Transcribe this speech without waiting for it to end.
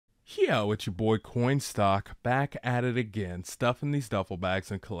Yo, it's your boy Coinstock, back at it again, stuffing these duffel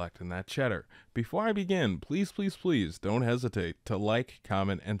bags and collecting that cheddar. Before I begin, please, please, please don't hesitate to like,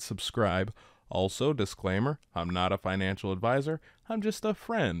 comment, and subscribe. Also, disclaimer, I'm not a financial advisor, I'm just a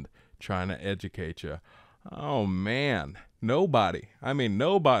friend trying to educate you. Oh man, nobody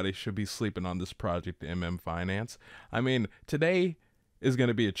should be sleeping on this project, Finance. Today is going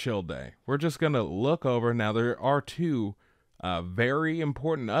to be a chill day. We're just going to look over. Now, there are two very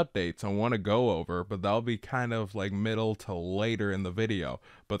important updates I want to go over, but they'll be kind of like middle to later in the video.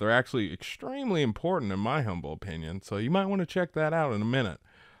 But they're actually extremely important in my humble opinion, so you might want to check that out in a minute.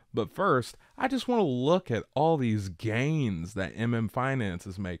 But first, I just want to look at all these gains that Finance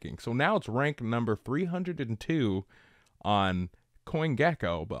is making. So now it's ranked number 302 on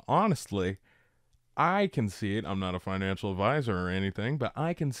CoinGecko, but honestly, I can see it. I'm not a financial advisor or anything, but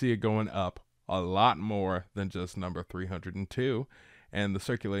I can see it going up a lot more than just number 302. And the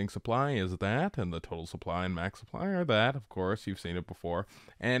circulating supply is that, and the total supply and max supply are that. Of course, you've seen it before.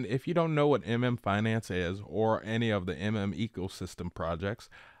 And if you don't know what Finance is, or any of the ecosystem projects,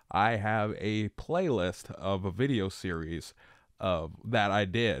 I have a playlist of a video series that I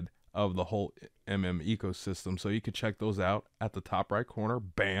did of the whole ecosystem, so you can check those out at the top right corner.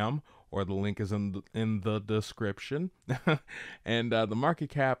 Bam! Or the link is in the description. And the market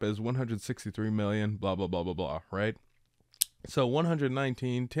cap is 163 million, blah, blah, blah, blah, blah, right? So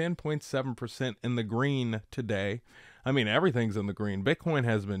 119, 10.7% in the green today. I mean, everything's in the green. Bitcoin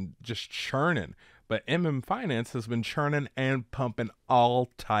has been just churning, but Finance has been churning and pumping all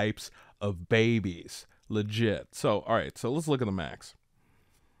types of babies. Legit. So, all right, so let's look at the max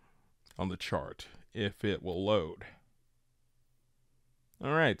on the chart, if it will load.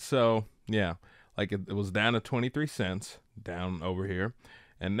 All right, so yeah, like it was down to 23 cents down over here,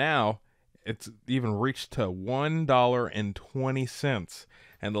 and now it's even reached to $1.20.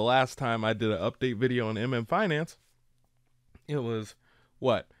 And the last time I did an update video on Finance, it was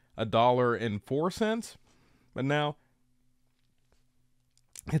what, $1.04, but now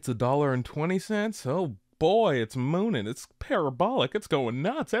it's $1.20. Oh boy, it's mooning. It's parabolic. It's going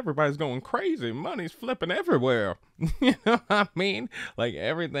nuts. Everybody's going crazy. Money's flipping everywhere. You know what I mean? Like,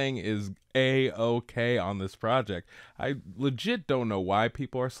 everything is A-okay on this project. I legit don't know why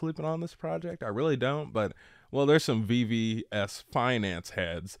people are sleeping on this project. I really don't. But, well, there's some VVS finance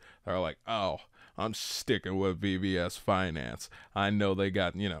heads that are like, oh, I'm sticking with VVS Finance. I know they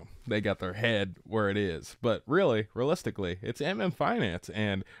got, they got their head where it is. But really, realistically, it's Finance,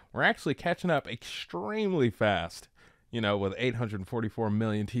 and we're actually catching up extremely fast, with 844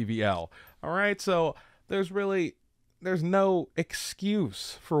 million TVL. All right, so there's no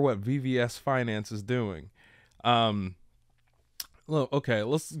excuse for what VVS Finance is doing. Okay,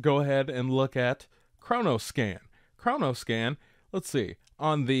 let's go ahead and look at Cronos scan. Cronos scan, let's see.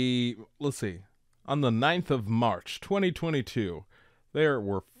 On the 9th of March, 2022, there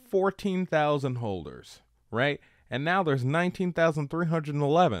were 14,000 holders, right? And now there's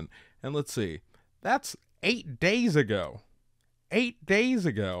 19,311. And let's see, that's 8 days ago. 8 days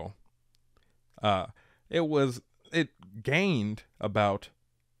ago, it gained about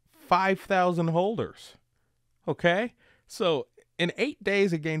 5,000 holders. Okay? So in 8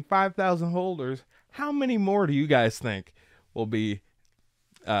 days, it gained 5,000 holders. How many more do you guys think will be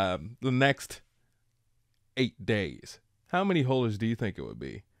the next 8 days? How many holders do you think it would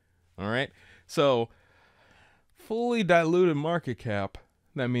be? All right, so fully diluted market cap,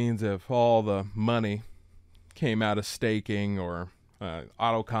 that means if all the money came out of staking or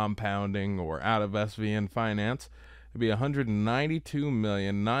auto compounding or out of SVN Finance, it'd be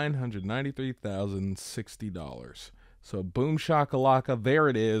 $192,993,060. So boom shakalaka, there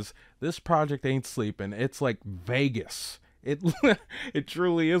it is. This project ain't sleeping. It's like Vegas. It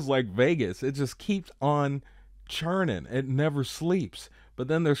truly is like Vegas. It just keeps on churning. It never sleeps. But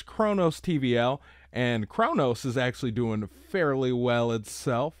then there's Cronos TVL, and Cronos is actually doing fairly well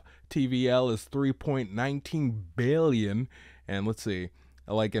itself. TVL is 3.19 billion, and let's see,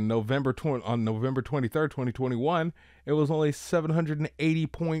 like on November 23rd, 2021, it was only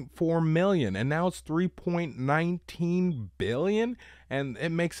 780.4 million, and now it's 3.19 billion, and it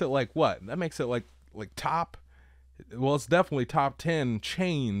makes it like what? That makes it like top. Well, it's definitely top 10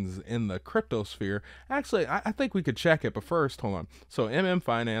 chains in the crypto sphere. Actually, I think we could check it, but first, hold on. So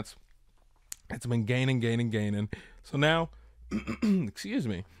Finance, it's been gaining. So now, excuse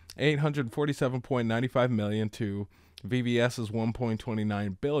me, 847.95 million to VVS's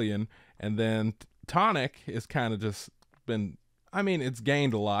 1.29 billion, and then Tonic is kind of just been, it's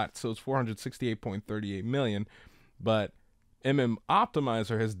gained a lot, so it's 468.38 million, but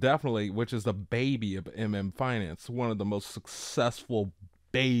Optimizer has definitely, which is the baby of Finance, one of the most successful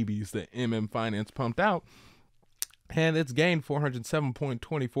babies that Finance pumped out, and it's gained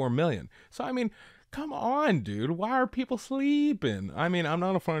 407.24 million. So I mean, come on, dude. Why are people sleeping? I mean, I'm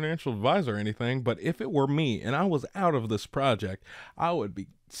not a financial advisor or anything, but if it were me and I was out of this project, I would be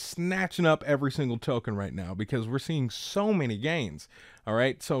snatching up every single token right now because we're seeing so many gains. All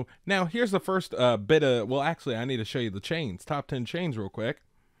right. So now here's the first bit of, well, actually, I need to show you the chains, top 10 chains real quick.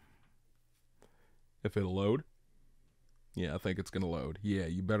 If it'll load. Yeah, I think it's going to load. Yeah,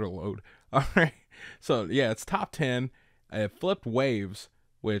 you better load. All right. So yeah, it's top 10. It flipped Waves,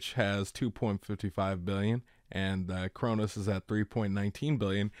 which has 2.55 billion, and Cronos is at 3.19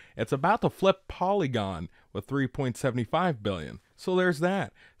 billion. It's about to flip Polygon with 3.75 billion. So there's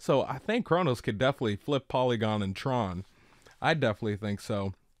that. So I think Cronos could definitely flip Polygon and Tron. I definitely think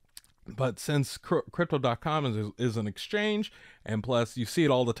so. But since crypto.com is an exchange, and plus you see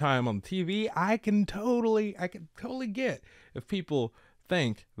it all the time on TV, I can totally get if people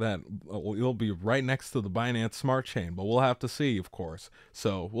think that it'll be right next to the Binance Smart Chain, but we'll have to see, of course.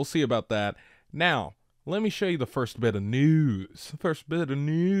 So we'll see about that. Now, let me show you the first bit of news.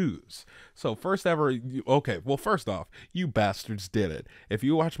 So first ever, okay, well, first off, you bastards did it. If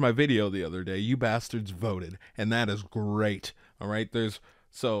you watched my video the other day, you bastards voted, and that is great. All right, this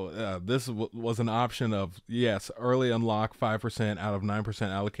was an option of, yes, early unlock 5% out of 9%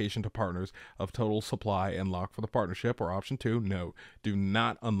 allocation to partners of total supply and lock for the partnership, or option 2, no, do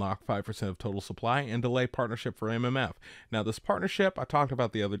not unlock 5% of total supply and delay partnership for MMF. Now, this partnership I talked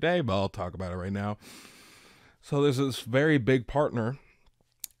about the other day, but I'll talk about it right now. So there's this very big partner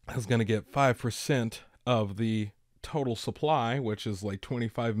that's going to get 5% of the total supply, which is like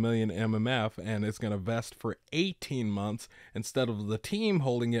 25 million MMF, and it's going to vest for 18 months instead of the team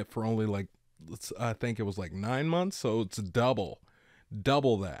holding it for only like, I think it was like 9 months. So it's double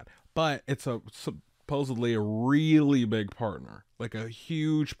that, but it's supposedly a really big partner, like a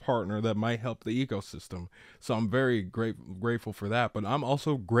huge partner that might help the ecosystem. So I'm very grateful for that, but I'm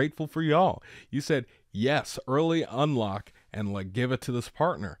also grateful for y'all. You said yes, early unlock, and like give it to this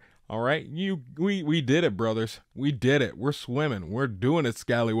partner. All right, we did it, brothers. We did it. We're swimming. We're doing it,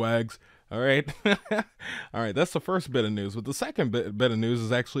 scallywags. All right. All right, that's the first bit of news. But the second bit of news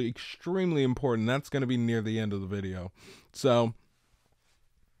is actually extremely important. That's going to be near the end of the video. So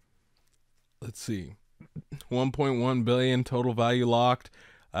let's see. 1.1 billion total value locked.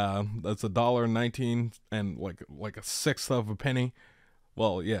 That's $1.19 and like a sixth of a penny.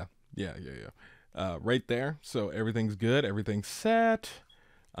 Well, yeah. Right there. So everything's good. Everything's set.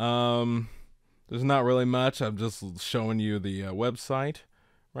 There's not really much. I'm just showing you the website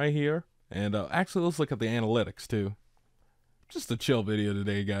right here, and actually let's look at the analytics too. Just a chill video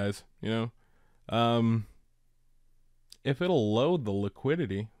today, guys. You know, if it'll load the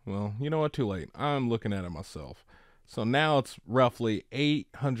liquidity, well, you know what, too late. I'm looking at it myself. So now it's roughly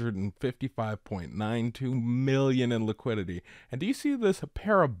 855.92 million in liquidity. And do you see this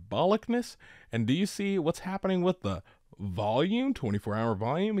parabolicness? And do you see what's happening with the volume, 24-hour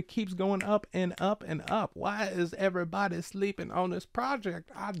volume? It keeps going up and up and up. Why is everybody sleeping on this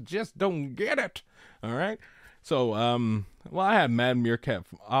project? I just don't get it. All right. So, well, I had Mad Meerkat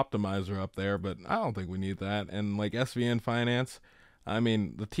Optimizer up there, but I don't think we need that. And like SVN Finance, I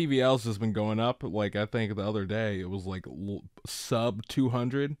mean, the TVL's just been going up. Like, I think the other day it was like sub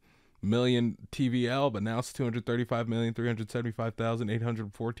 200 million TVL, but now it's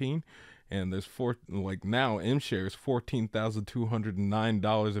 235,375,814. And there's now M shares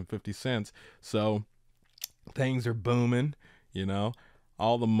 $14,209.50. So things are booming, you know,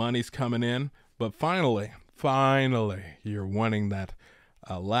 all the money's coming in. But finally, you're wanting that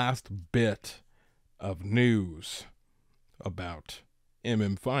last bit of news about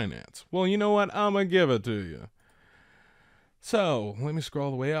Finance. Well, you know what? I'm going to give it to you. So let me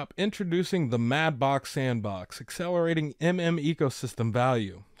scroll the way up. Introducing the Madbox Sandbox, accelerating ecosystem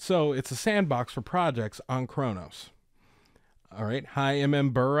value. So it's a sandbox for projects on Cronos. All right. Hi,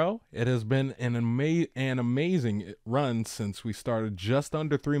 Burrow. It has been an amazing run since we started just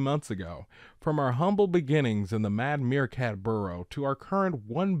under 3 months ago. From our humble beginnings in the Mad Meerkat burrow to our current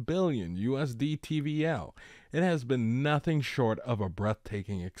 1 billion USD TVL, it has been nothing short of a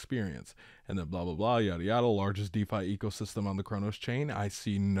breathtaking experience. And then blah, blah, blah, yada, yada, largest DeFi ecosystem on the Cronos chain. I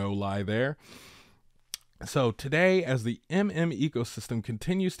see no lie there. So today, as the ecosystem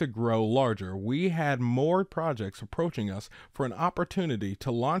continues to grow larger, we had more projects approaching us for an opportunity to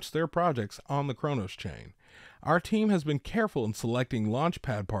launch their projects on the Cronos chain. Our team has been careful in selecting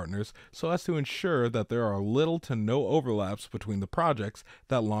launchpad partners so as to ensure that there are little to no overlaps between the projects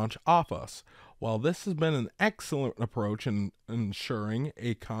that launch off us. While this has been an excellent approach in ensuring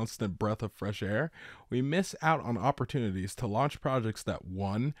a constant breath of fresh air, we miss out on opportunities to launch projects that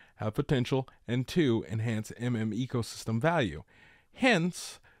 1. Have potential, and 2. Enhance ecosystem value.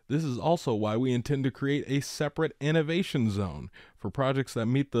 Hence, this is also why we intend to create a separate innovation zone for projects that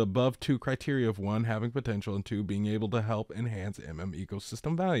meet the above 2 criteria of 1. Having potential, and 2. Being able to help enhance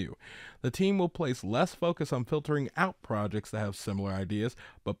ecosystem value. The team will place less focus on filtering out projects that have similar ideas,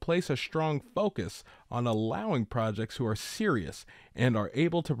 but place a strong focus on allowing projects who are serious and are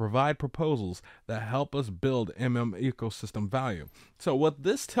able to provide proposals that help us build ecosystem value. So what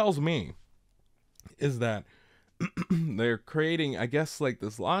this tells me is that they're creating, I guess, like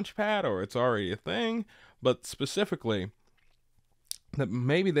this launch pad, or it's already a thing, but specifically that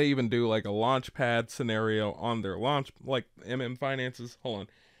maybe they even do like a launch pad scenario on their launch, like Finance's,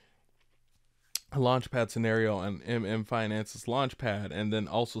 a launch pad scenario on Finance's launch pad, and then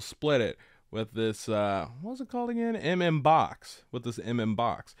also split it with this, what was it called again? Box, with this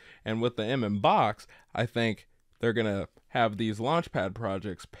Box. And with the Box, I think they're going to have these launchpad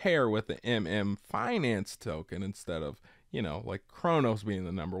projects pair with the Finance token instead of, like Cronos being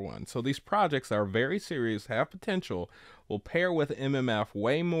the number 1. So these projects that are very serious, have potential, will pair with MMF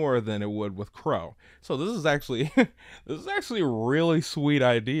way more than it would with Crow. So this is actually a really sweet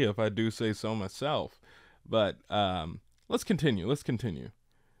idea, if I do say so myself. But let's continue.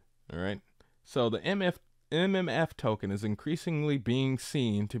 All right. So the MMF token is increasingly being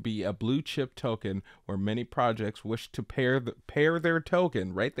seen to be a blue chip token where many projects wish to pair their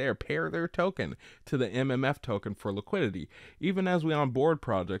token to the MMF token for liquidity. Even as we onboard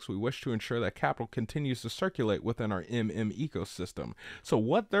projects, we wish to ensure that capital continues to circulate within our ecosystem. So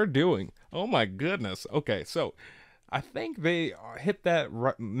what they're doing, oh my goodness. Okay, so I think they hit that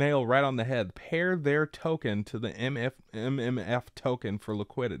nail right on the head. Pair their token to the MMF token for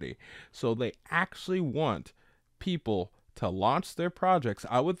liquidity. So they actually want people to launch their projects.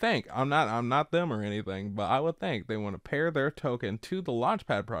 I would think, I'm not them or anything, but I would think they want to pair their token to the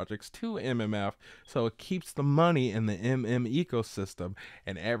launchpad projects, to MMF, so it keeps the money in the ecosystem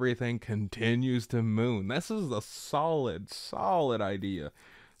and everything continues to moon. This is a solid idea.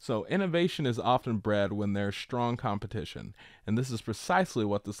 So innovation is often bred when there's strong competition, and this is precisely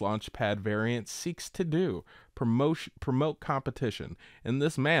what this launchpad variant seeks to do: promote competition. In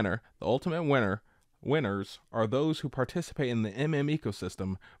this manner, the ultimate winners are those who participate in the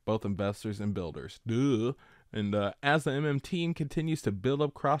ecosystem, both investors and builders. Duh. And as the team continues to build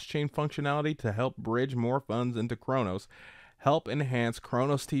up cross-chain functionality to help bridge more funds into Cronos, help enhance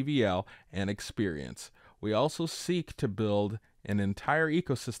Cronos TVL and experience. We also seek to build an entire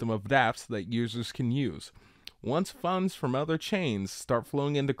ecosystem of dApps that users can use. Once funds from other chains start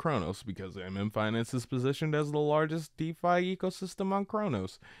flowing into Cronos, because Finance is positioned as the largest DeFi ecosystem on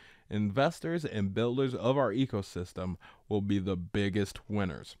Cronos, investors and builders of our ecosystem will be the biggest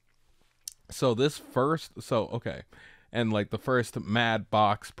winners. So and like the first Mad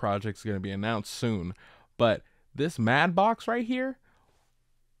Box project is going to be announced soon, but this Mad Box right here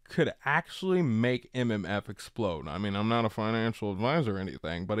could actually make MMF explode. I mean, I'm not a financial advisor or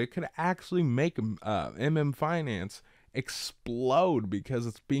anything, but it could actually make Finance explode because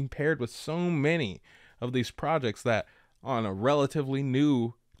it's being paired with so many of these projects that on a relatively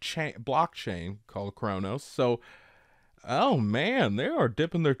new blockchain called Cronos. So, oh man, they are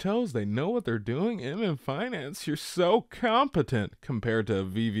dipping their toes. They know what they're doing. Finance, you're so competent compared to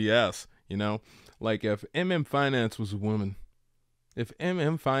VVS, Like if Finance was a woman,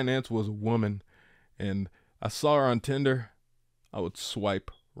 and I saw her on Tinder, I would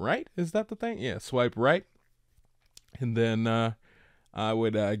swipe right. Is that the thing? Yeah, swipe right. And then I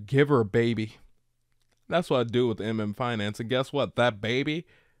would give her a baby. That's what I'd do with Finance. And guess what? That baby,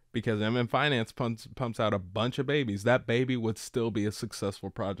 because Finance pumps out a bunch of babies, that baby would still be a successful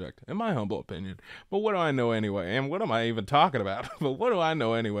project, in my humble opinion. But what do I know anyway? And what am I even talking about? But what do I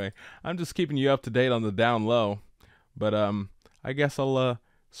know anyway? I'm just keeping you up to date on the down low. But I guess I'll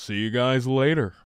see you guys later.